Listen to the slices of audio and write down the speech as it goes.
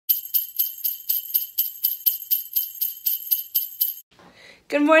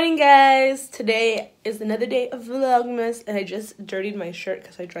Good morning, guys. Today is another day of Vlogmas, and I just dirtied my shirt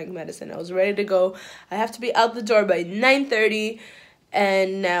because I drank medicine. I was ready to go. I have to be out the door by 9:30,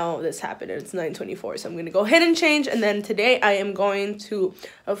 and now this happened. It's 9:24, so I'm going to go ahead and change. And then today I am going to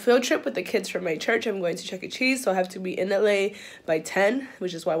a field trip with the kids from my church. I'm going to Chuck E. Cheese, so I have to be in LA by 10,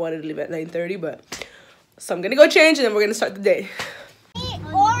 which is why I wanted to leave at 9:30. So I'm going to go change, and then we're going to start the day.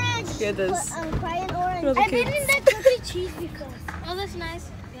 Orange. Get this. Crying orange. I've been in that Chuck E. Cheese because. Oh, that's nice.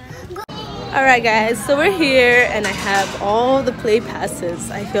 Yeah. Alright, guys, so we're here, and I have all the play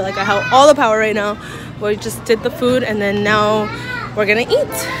passes. I feel like I have all the power right now. We just did the food, and then now we're gonna eat.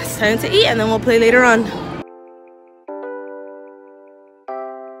 It's time to eat, and then we'll play later on.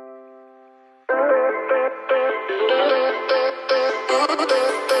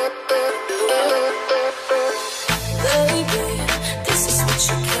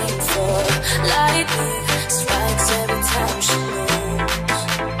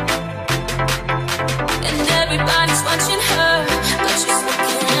 Everybody's watching her, but she's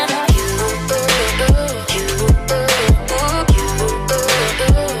looking at you.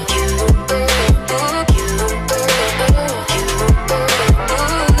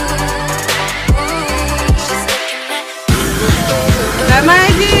 Got my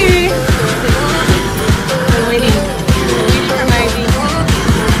ID. I'm waiting for my ID.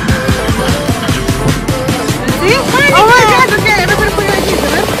 See? Oh my God! Okay, everybody put your IDs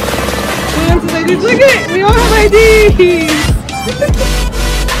in it. Look at it! We all have IDs!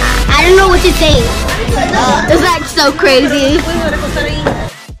 I don't know what to say. It's like so crazy.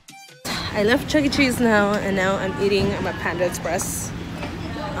 I left Chuck E. Cheese now, and now I'm eating my Panda Express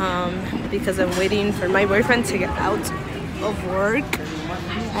because I'm waiting for my boyfriend to get out of work,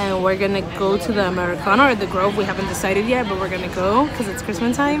 and we're gonna go to the Americana or the Grove. We haven't decided yet, but we're gonna go because it's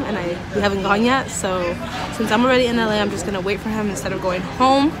Christmas time, and we haven't gone yet. So since I'm already in LA, I'm just gonna wait for him instead of going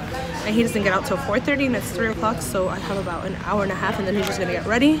home. And he doesn't get out till 4:30, and it's 3 o'clock, so I have about an hour and a half, and then he's just gonna get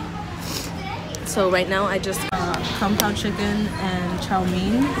ready. So right now I just got kung pao chicken and chow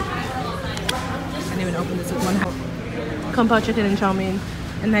mein. I didn't even open this with one hand. Kung pao chicken and chow mein.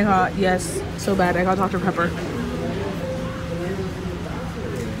 And I got, yes, so bad, I got Dr. Pepper.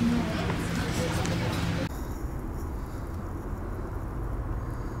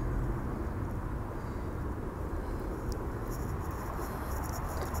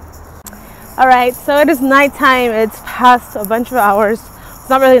 Alright, so it is nighttime. It's past a bunch of hours. It's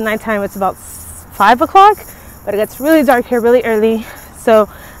not really nighttime, it's about 5 o'clock, but it gets really dark here really early. So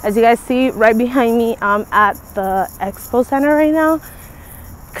as you guys see right behind me, I'm at the expo center right now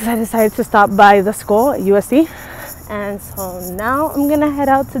because I decided to stop by the school at USC. And so now I'm gonna head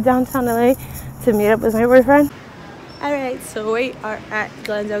out to downtown LA to meet up with my boyfriend. Alright, so we are at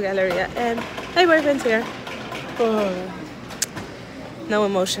Glendale Galleria, and my boyfriend's here. Oh. No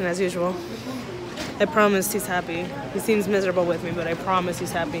emotion as usual. I promise he's happy. He seems miserable with me, but I promise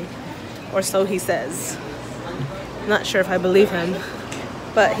he's happy. Or so he says. I'm not sure if I believe him,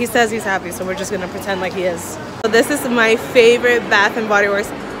 but he says he's happy, so we're just gonna pretend like he is. So this is my favorite Bath & Body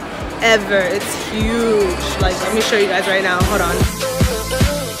Works ever. It's huge. Like, let me show you guys right now. Hold on.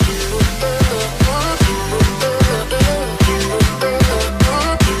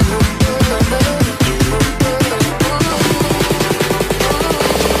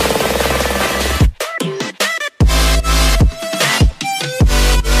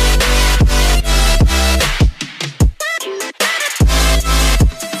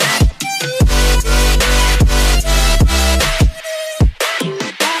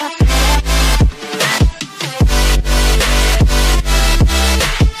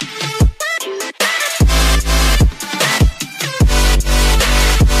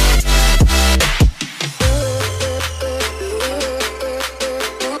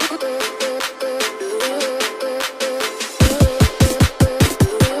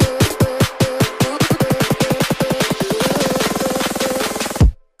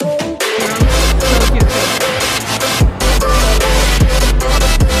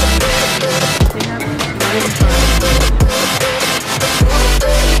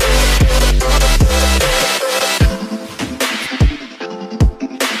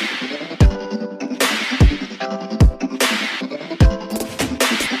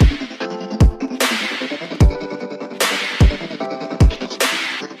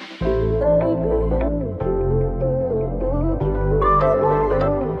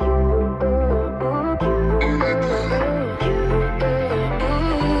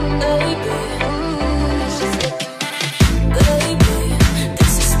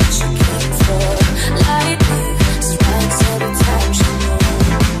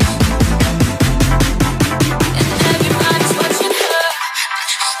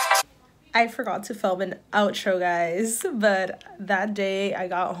 I forgot to film an outro, guys, but that day I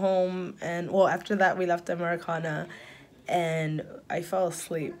got home and, well, after that we left Americana and I fell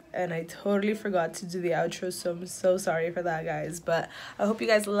asleep and I totally forgot to do the outro, so I'm so sorry for that, guys. But I hope you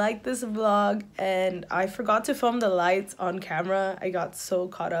guys like this vlog, and I forgot to film the lights on camera. I got so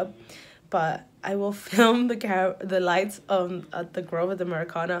caught up, but I will film the lights at the Grove at the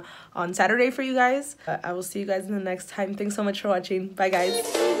Americana on Saturday for you guys. I will see you guys in the next time. Thanks so much for watching. Bye, guys.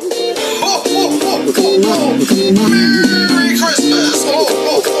 Merry Christmas.